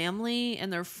their family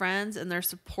and their friends and their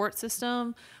support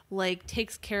system like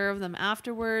takes care of them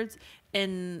afterwards.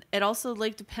 And it also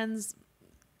like depends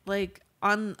like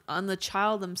on the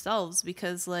child themselves,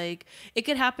 because like it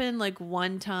could happen like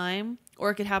one time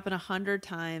or it could happen 100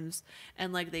 times,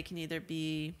 and like they can either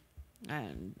be, I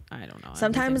don't know.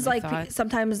 Sometimes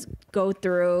sometimes go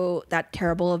through that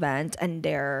terrible event and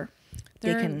they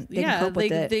can cope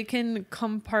with it. They can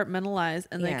compartmentalize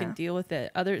and they can deal with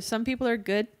it. Some people are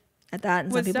good at that,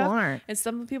 and some people aren't. And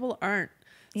some people aren't.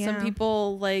 Yeah. Some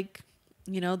people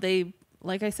they,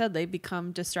 like I said, they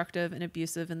become destructive and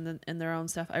abusive in their own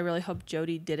stuff. I really hope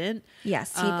Jody didn't.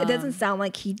 Yes, it doesn't sound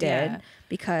like he did,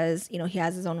 because he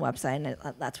has his own website, and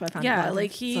that's what I found. Yeah, like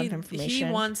he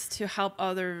wants to help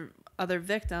other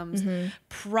victims,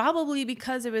 probably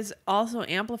because it was also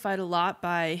amplified a lot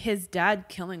by his dad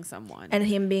killing someone and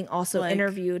him being also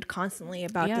interviewed constantly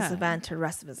about this event for the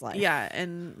rest of his life. Yeah,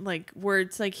 and like where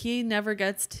it's like he never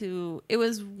gets to. It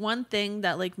was one thing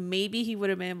that like maybe he would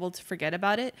have been able to forget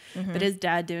about it, but his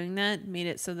dad doing that made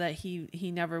it so that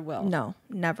he never will. No,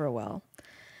 never will.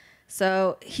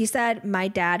 So he said, my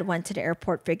dad went to the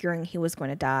airport figuring he was going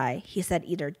to die. He said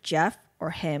either Jeff or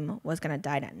him was going to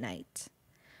die that night.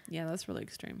 Yeah, that's really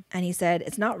extreme. And he said,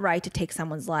 it's not right to take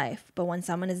someone's life, but when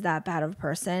someone is that bad of a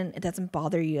person, it doesn't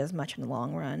bother you as much in the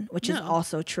long run, which is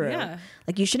also true. Yeah.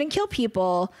 Like, you shouldn't kill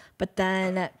people, but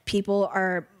then people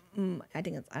are, I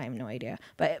have no idea,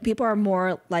 but people are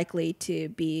more likely to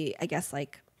be,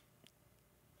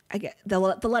 they'll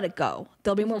let it go.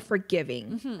 They'll be more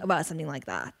forgiving about something like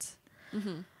that.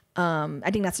 I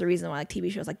think that's the reason why like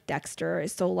TV shows like Dexter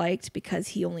is so liked, because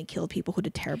he only killed people who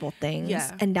did terrible things.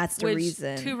 Yeah. And that's the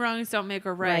reason. Two wrongs don't make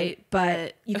a right.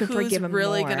 But you can forgive him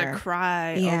really more. gonna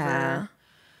cry over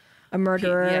a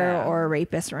murderer or a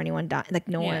rapist or anyone dying? Like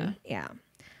no one. Yeah.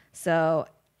 So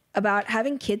about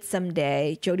having kids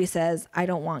someday, Jody says, I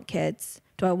don't want kids.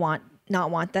 Do I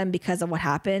not want them because of what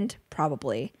happened?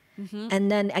 Probably. Mm-hmm. And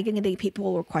then I think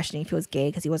people were questioning if he was gay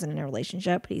because he wasn't in a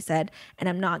relationship. But he said, and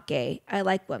I'm not gay. I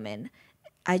like women.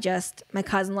 My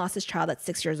cousin lost his child at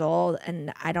 6 years old,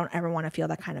 and I don't ever want to feel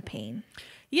that kind of pain.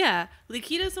 Yeah. Like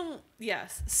he doesn't,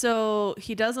 yes. So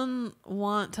he doesn't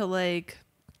want to like,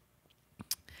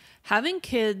 having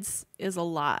kids is a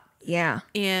lot. Yeah.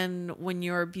 And when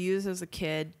you're abused as a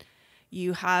kid,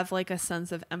 you have like a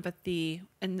sense of empathy.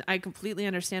 And I completely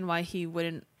understand why he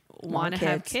wouldn't want to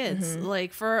have kids. Mm-hmm.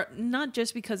 Like for not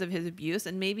just because of his abuse,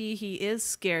 and maybe he is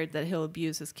scared that he'll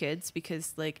abuse his kids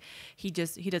because like he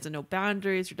doesn't know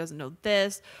boundaries or doesn't know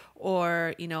this,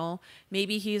 or you know,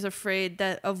 maybe he's afraid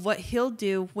that of what he'll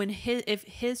do when if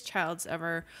his child's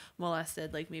ever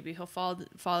molested. Like maybe he'll follow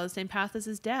the same path as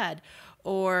his dad,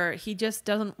 or he just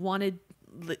doesn't want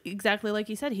to, exactly like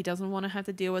he said, he doesn't want to have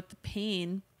to deal with the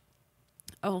pain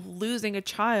of losing a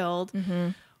child. Mm-hmm.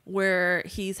 Where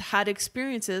he's had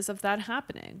experiences of that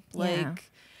happening.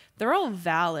 Like they're all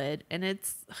valid. And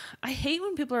I hate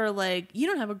when people are like, you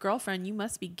don't have a girlfriend, you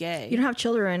must be gay. You don't have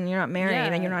children, you're not married,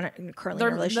 and you're not currently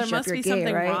in a relationship. There must you're be gay,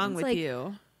 something right? wrong it's with like,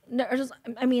 you. No,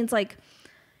 it's like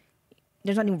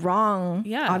there's nothing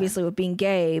wrong, obviously, with being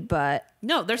gay, but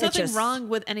no, there's nothing wrong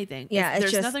with anything. Yeah,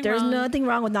 there's nothing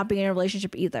wrong with not being in a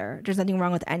relationship either. There's nothing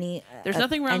wrong with any. There's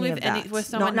nothing wrong with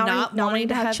someone not wanting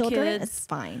to have children. Kids. It's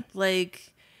fine. Like.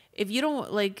 If you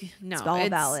don't like, no, it's all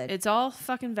valid. It's all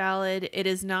fucking valid. It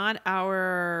is not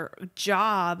our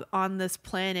job on this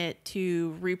planet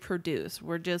to reproduce.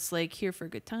 We're just like here for a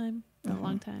good time, a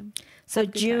long time. So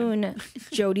June,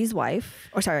 Jody's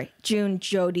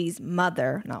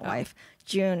mother, not wife.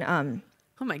 June.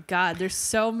 Oh my God, there's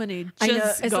so many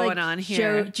just going like on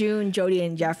here. June, Jody,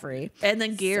 and Jeffrey, and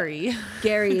then Gary. So,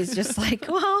 Gary is just like,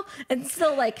 well, and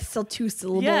still two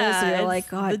syllables. Yeah, so you're like,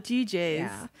 God, the GJs.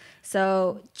 Yeah.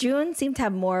 So June seemed to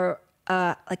have more,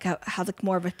 has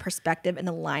more of a perspective in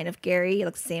the line of Gary,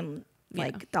 like same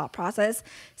thought process.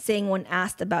 Saying when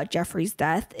asked about Jeffrey's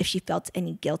death, if she felt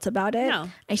any guilt about it, and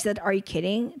she said, "Are you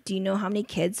kidding? Do you know how many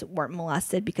kids weren't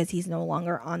molested because he's no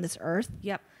longer on this earth?"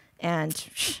 Yep. And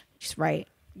she's right.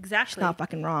 Exactly. She's not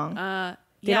fucking wrong.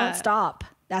 They don't stop.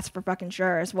 That's for fucking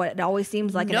sure. Is what it always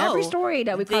seems like in every story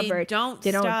that we covered.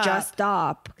 They don't just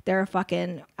stop. They're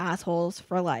fucking assholes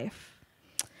for life.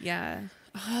 Yeah.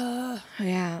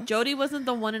 Yeah. Jody wasn't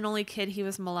the one and only kid he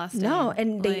was molesting. No,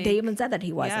 and they even said that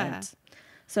he wasn't. Yeah.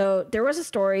 So there was a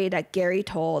story that Gary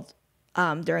told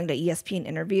during the ESPN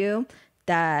interview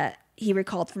that he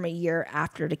recalled from a year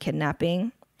after the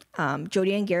kidnapping.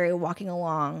 Jody and Gary were walking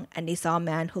along and they saw a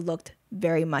man who looked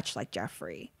very much like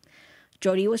Jeffrey.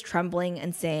 Jody was trembling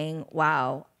and saying,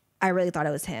 "Wow, I really thought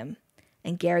it was him."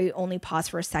 And Gary only paused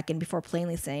for a second before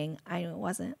plainly saying, "I knew it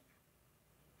wasn't."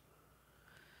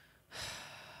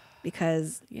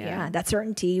 Because that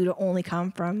certainty would only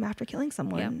come from after killing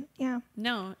someone. Yeah.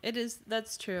 No,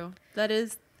 that's true. That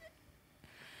is,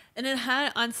 and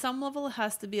on some level it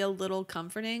has to be a little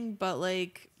comforting, but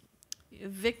like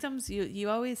victims, you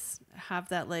always have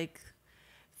that like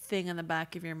thing in the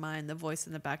back of your mind, the voice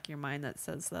in the back of your mind that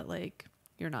says that like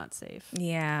you're not safe.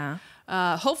 Yeah.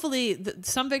 Hopefully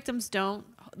some victims don't.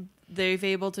 They've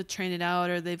able to train it out,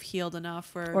 or they've healed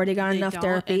enough, or they got enough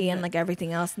therapy and like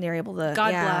everything else, and they're able to.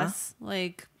 God bless.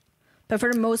 Like, but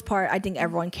for the most part, I think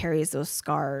everyone carries those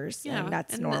scars, and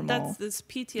that's normal. That's this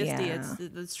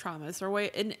PTSD. It's trauma. It's our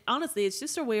way, and honestly, it's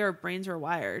just a way our brains are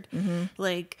wired. Mm-hmm.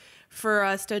 Like for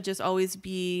us to just always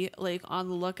be like on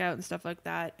the lookout and stuff like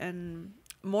that, and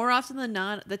more often than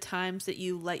not, the times that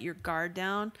you let your guard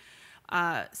down,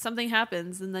 something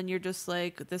happens, and then you're just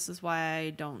like, "This is why I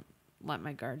don't let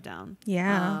my guard down."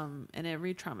 Yeah. And it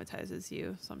re-traumatizes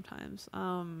you sometimes.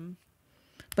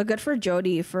 But good for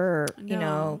Jody for,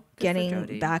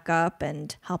 getting back up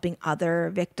and helping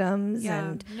other victims. Yeah.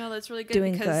 And that's really good.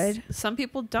 Doing because good. Some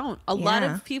people don't. A lot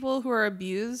of people who are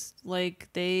abused, like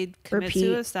they commit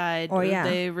suicide, or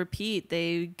they repeat,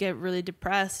 they get really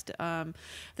depressed.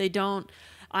 They don't.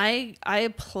 I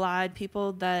applaud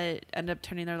people that end up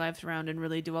turning their lives around and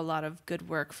really do a lot of good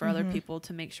work for other people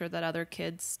to make sure that other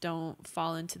kids don't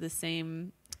fall into the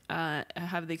same,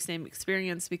 have the same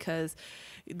experience, because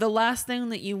the last thing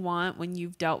that you want when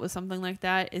you've dealt with something like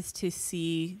that is to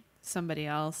see somebody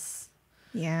else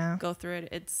go through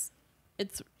it.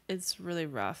 It's really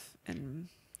rough, and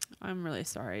I'm really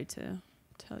sorry to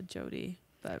Jody,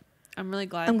 but I'm really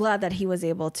glad. I'm glad that he was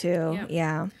able to.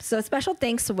 Yeah. So special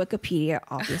thanks to Wikipedia,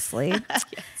 obviously, yes,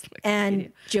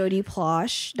 and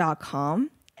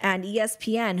jodyplauche.com and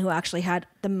ESPN, who actually had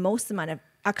the most amount of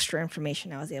extra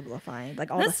information I was able to find.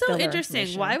 Like all That's the so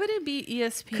interesting. Why would it be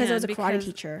ESPN? Because it was a karate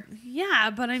teacher.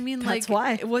 Yeah, but I mean, that's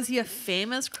like, why. Was he a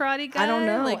famous karate guy? I don't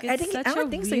know. Like, I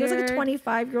don't think so. He was like a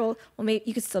 25-year-old. Well, maybe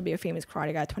you could still be a famous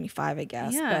karate guy at 25, I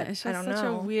guess. Yeah, but it's I just don't such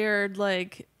know. a weird,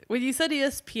 like, when you said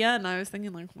ESPN, I was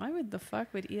thinking, like, why would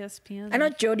ESPN? I know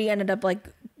Jody ended up like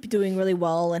doing really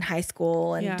well in high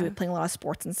school and playing a lot of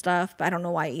sports and stuff, but I don't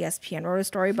know why ESPN wrote a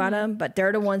story about him. But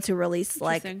they're the ones who released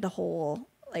like the whole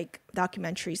like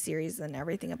documentary series and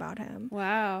everything about him.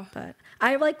 Wow. But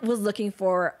I like was looking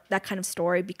for that kind of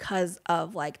story because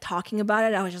of like talking about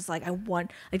it. I was just like,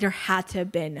 there had to have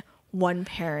been one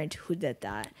parent who did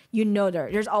that. You know,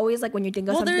 there's always like when you think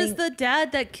of something. Well, there's the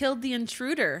dad that killed the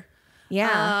intruder.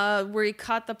 Yeah. Where he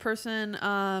caught the person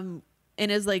in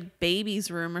his like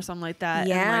baby's room or something like that.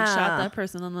 Yeah. And like shot that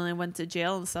person, and then they went to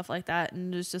jail and stuff like that.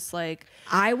 And it was just like,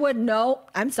 I would know.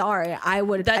 I'm sorry.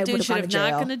 That dude should have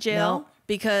not gone to jail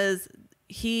because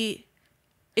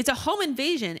it's a home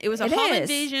invasion. It was a home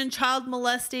invasion, child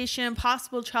molestation,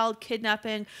 possible child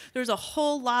kidnapping. There's a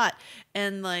whole lot.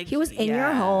 And like, he was in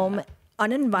your home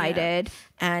uninvited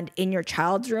and in your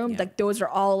child's room. Like those are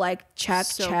all like check.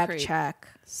 So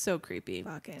creepy.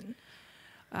 Fucking.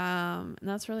 And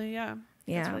that's really, that's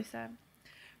really sad.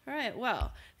 All right.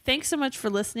 Well, thanks so much for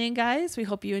listening, guys. We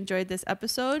hope you enjoyed this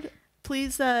episode.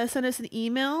 Please send us an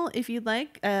email if you'd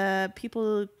like.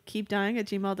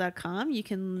 peoplekeepdying@gmail.com. You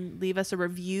can leave us a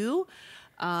review.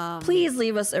 Please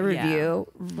leave us a review.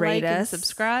 Rate us. And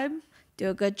subscribe. Do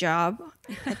a good job.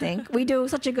 I think we do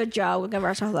such a good job. We'll give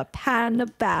ourselves a pat on the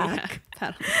back. Yeah,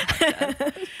 pat on the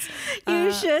back.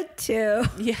 You should too.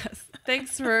 Yes.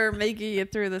 Thanks for making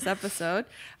it through this episode.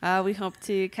 We hope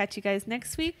to catch you guys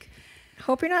next week.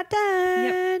 Hope you're not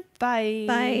dead. Yep. Bye.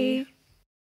 Bye.